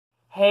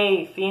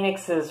Hey,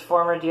 Phoenix's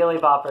former Dealy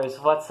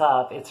Boppers, what's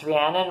up? It's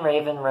Rhiannon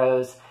Raven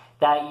Rose,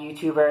 that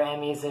YouTuber and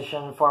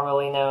musician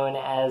formerly known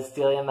as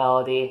Delia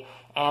Melody,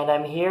 and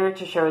I'm here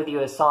to share with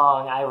you a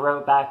song I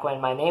wrote back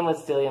when my name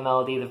was Delia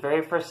Melody, the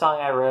very first song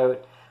I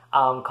wrote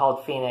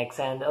called Phoenix,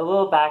 and a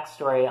little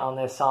backstory on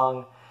this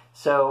song.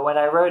 So when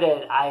I wrote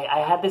it,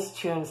 I had this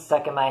tune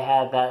stuck in my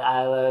head that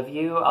I love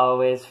you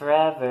always,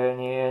 forever,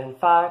 near and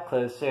far,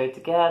 closer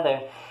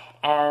together.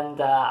 And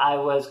I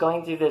was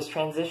going through this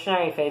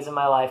transitionary phase of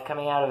my life,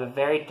 coming out of a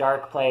very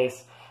dark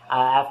place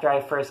after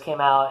I first came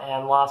out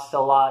and lost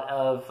a lot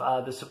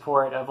of the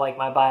support of like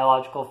my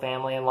biological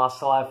family and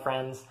lost a lot of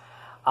friends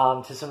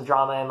to some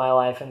drama in my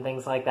life and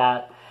things like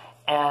that.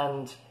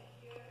 And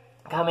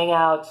coming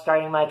out,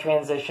 starting my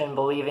transition,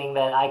 believing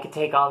that I could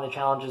take on the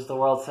challenges the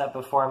world set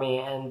before me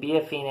and be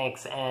a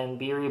phoenix and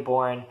be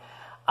reborn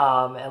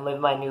and live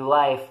my new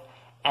life.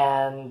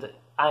 And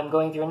I'm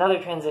going through another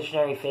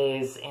transitionary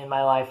phase in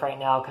my life right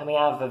now, coming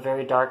out of a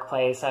very dark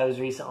place. I was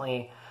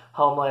recently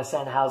homeless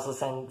and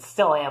houseless, and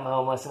still am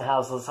homeless and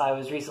houseless. I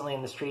was recently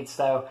in the streets,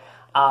 though,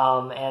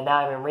 and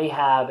now I'm in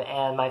rehab,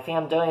 and my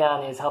fam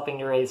Doyan is helping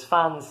to raise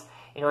funds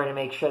in order to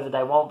make sure that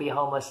I won't be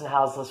homeless and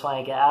houseless when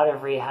I get out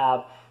of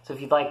rehab. So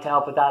if you'd like to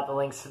help with that, the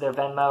links to their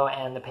Venmo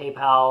and the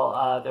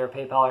PayPal, their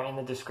PayPal are in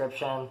the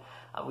description.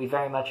 We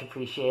very much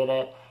appreciate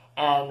it.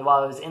 And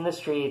while I was in the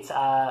streets,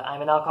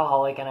 I'm an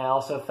alcoholic, and I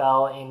also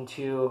fell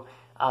into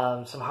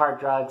some hard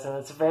drugs, and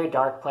it's a very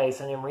dark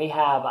place. And in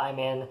rehab, I'm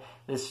in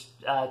this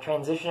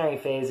transitionary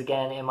phase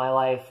again in my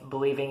life,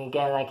 believing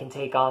again I can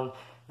take on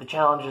the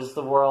challenges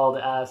the world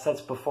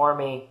sets before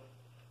me,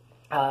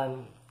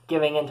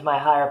 giving into my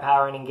higher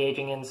power and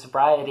engaging in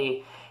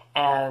sobriety.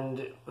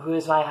 And who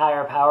is my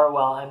higher power?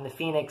 Well, I'm the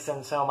Phoenix,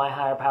 and so my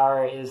higher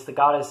power is the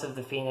goddess of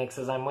the Phoenix,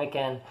 as I'm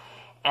Wiccan.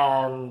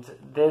 And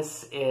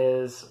this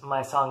is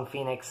my song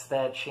Phoenix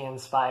that she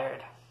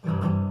inspired.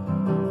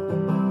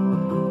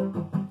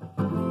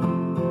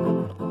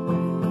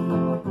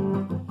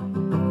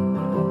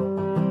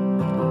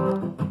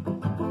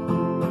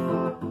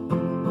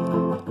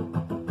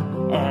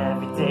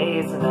 Every day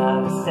is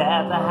another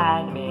step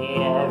behind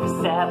me. Every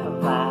step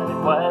I'm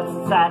finding what's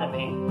inside of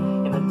me.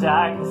 In the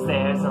darkness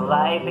there's a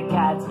light that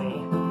guides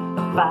me. A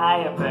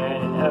fire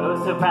burning oh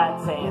so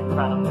bright, saying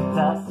from the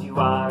dust you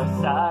are a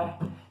star.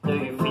 Though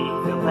your feet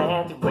feel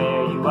planted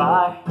where you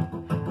are,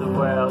 the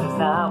world is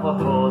not what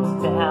holds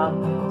you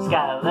down. Just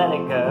gotta let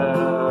it go.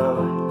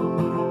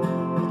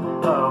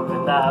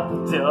 Open up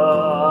the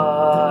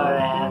door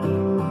and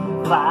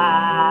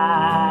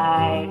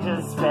fly.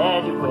 Just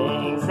spread your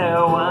wings,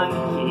 no one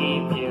can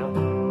keep you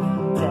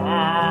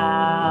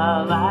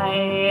down.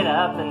 Light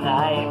up the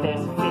night,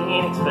 there's a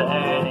phoenix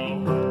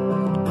burning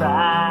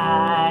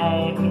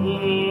right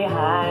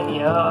behind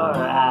your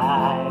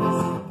eyes.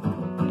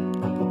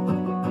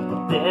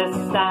 This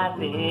is not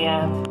the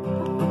end,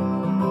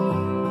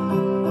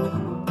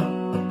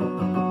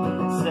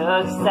 so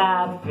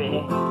stop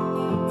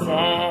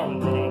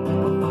pretending.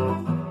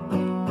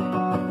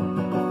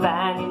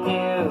 Find a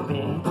new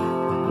beginning.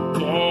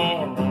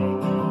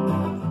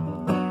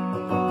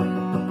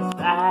 It's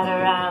right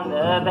around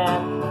the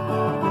bend.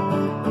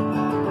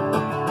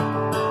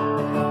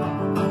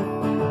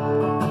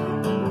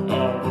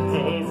 Every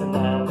day's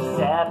another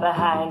step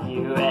behind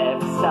you.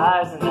 Every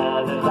star's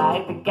another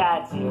light that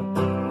guides you.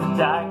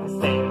 Darkness,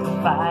 there's a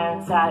fire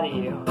inside of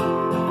you.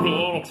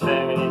 Phoenix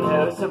burning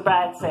oh so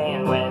bright,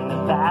 saying when the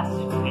past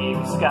should leave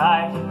you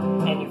scarred,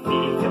 and your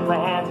feet feel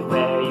planted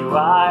where you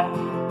are.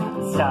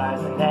 The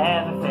stars are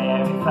never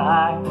very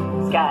far.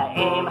 Just gotta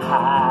aim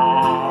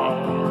high.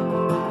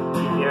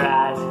 Keep your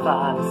eyes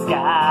upon the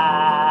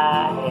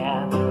sky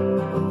and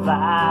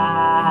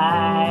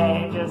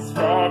fly. Just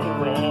spread your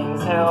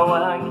wings, no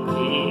one can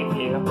keep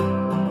you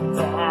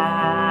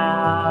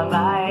down.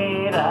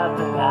 Light up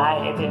the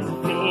night, there's a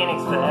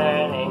phoenix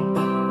burning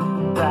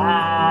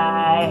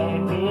right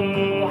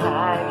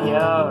behind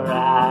your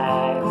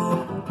eyes.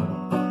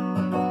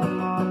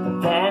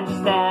 Then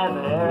just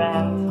never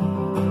end.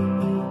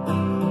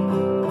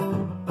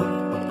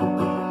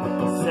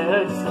 So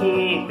just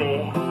keep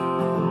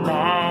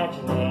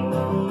imagining.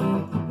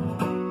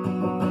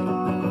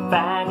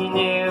 Find your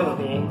new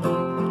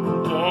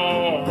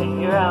beginning,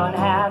 your own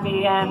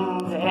happy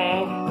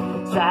ending.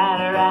 It's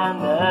right around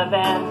the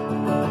bend.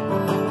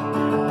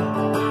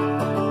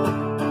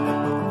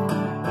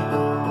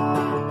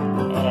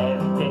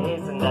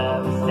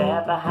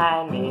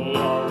 Behind me,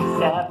 every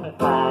step I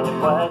find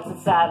what's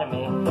inside of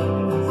me. In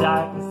the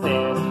darkness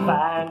there's a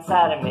fire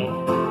inside of me.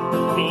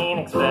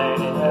 Phoenix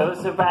burning oh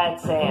so bright,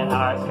 saying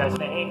our scars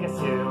make us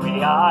who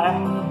we are.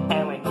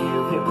 And when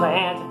you feel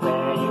planted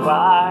where you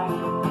are,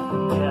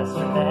 just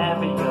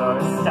remember you're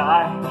a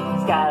star.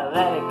 Just gotta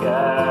let it go.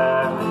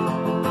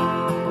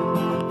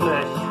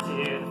 Push you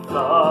to the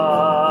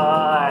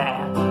floor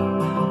and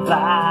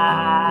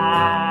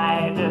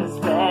fly. Just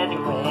spread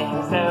your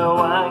wings, no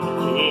one can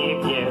keep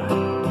you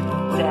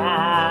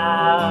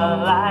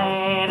down.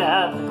 Light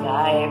up the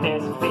night,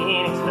 there's a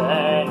phoenix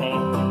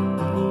burning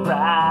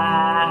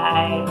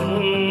right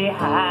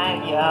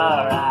behind your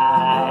eyes.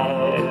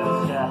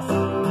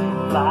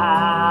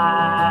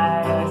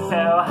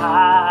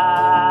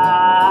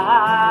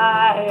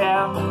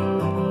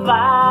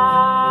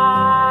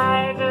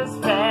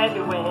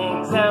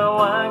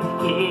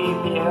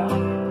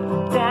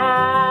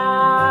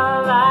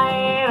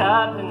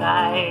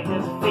 bright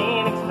as a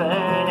phoenix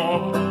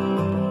burning,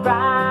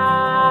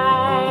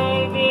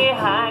 right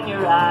behind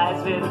your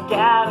eyes with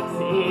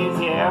galaxies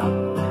you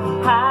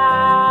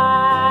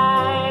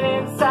hide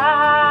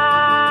inside.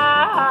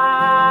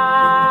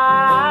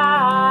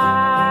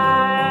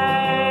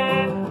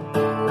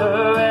 Oh,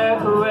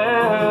 oh, oh,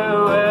 oh,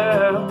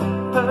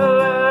 oh,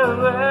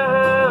 oh,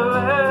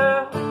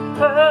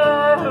 oh,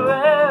 oh,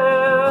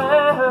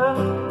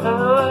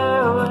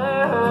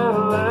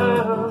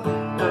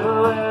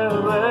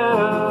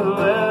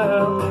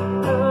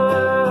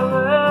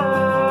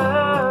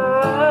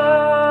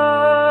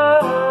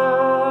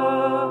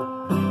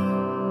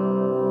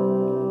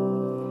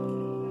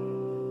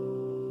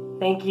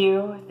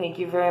 Thank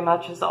you very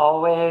much as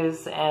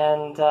always,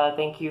 and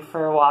thank you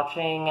for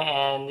watching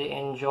and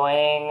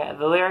enjoying.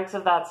 The lyrics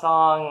of that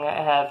song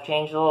have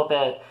changed a little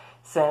bit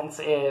since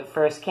it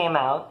first came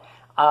out,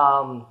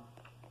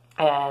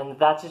 and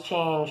that's a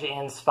change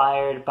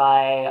inspired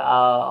by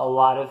a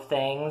lot of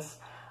things.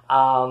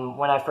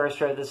 When I first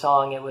wrote the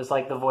song, it was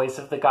like the voice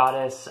of the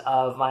goddess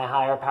of my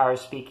higher power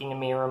speaking to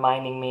me,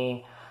 reminding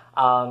me.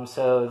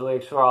 So the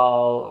lyrics were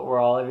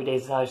all every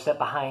day's another step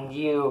behind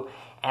you.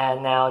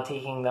 And now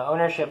taking the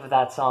ownership of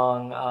that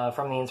song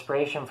from the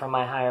inspiration from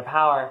my higher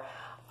power,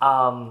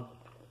 I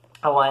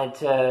wanted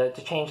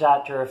to change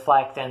that to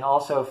reflect, and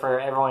also for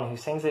everyone who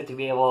sings it to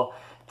be able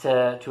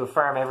to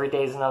affirm every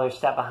day is another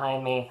step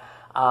behind me.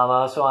 I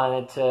also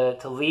wanted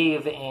to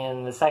leave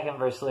in the second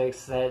verse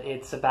lyrics that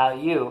it's about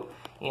you.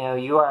 You know,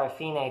 you are a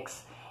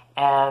phoenix.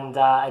 And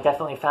I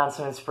definitely found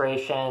some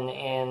inspiration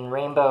in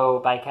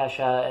Rainbow by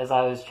Kesha as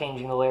I was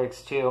changing the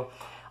lyrics too.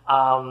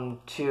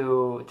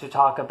 To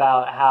talk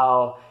about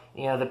how,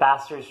 you know, the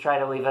bastards try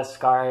to leave us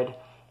scarred,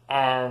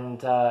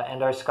 and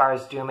our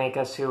scars do make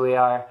us who we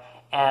are.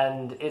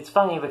 And it's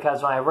funny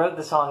because when I wrote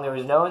the song, there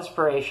was no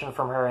inspiration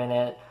from her in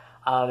it.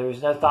 There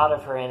was no thought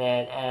of her in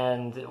it.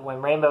 And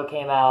when Rainbow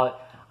came out,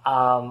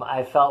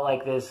 I felt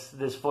like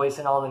this voice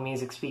in all the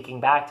music speaking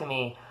back to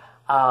me,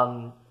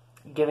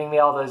 giving me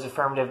all those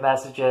affirmative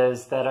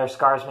messages that our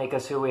scars make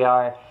us who we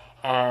are.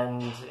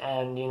 And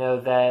you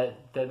know, that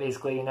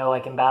basically, you know,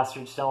 like in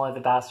Bastards, don't let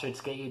the bastards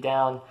get you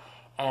down.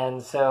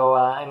 And so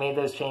I made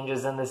those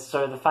changes, and this is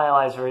sort of the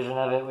finalized version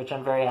of it, which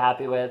I'm very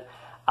happy with.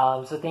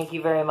 So thank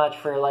you very much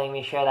for letting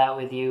me share that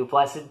with you.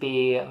 Blessed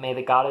be, may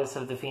the goddess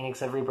of the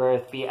phoenix of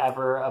rebirth be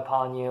ever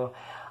upon you,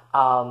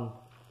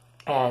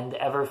 and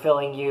ever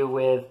filling you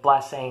with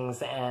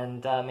blessings,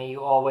 and may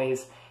you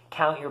always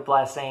count your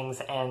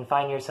blessings and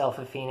find yourself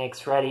a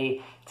phoenix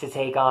ready to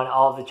take on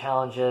all of the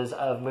challenges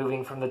of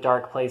moving from the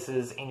dark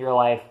places in your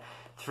life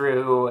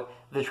through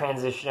the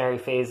transitionary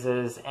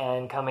phases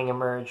and coming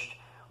emerged,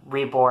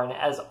 reborn.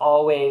 As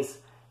always,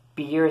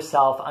 be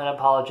yourself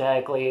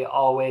unapologetically.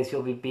 Always,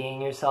 you'll be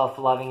being yourself,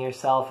 loving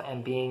yourself,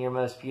 and being your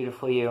most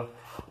beautiful you.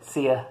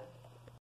 See ya.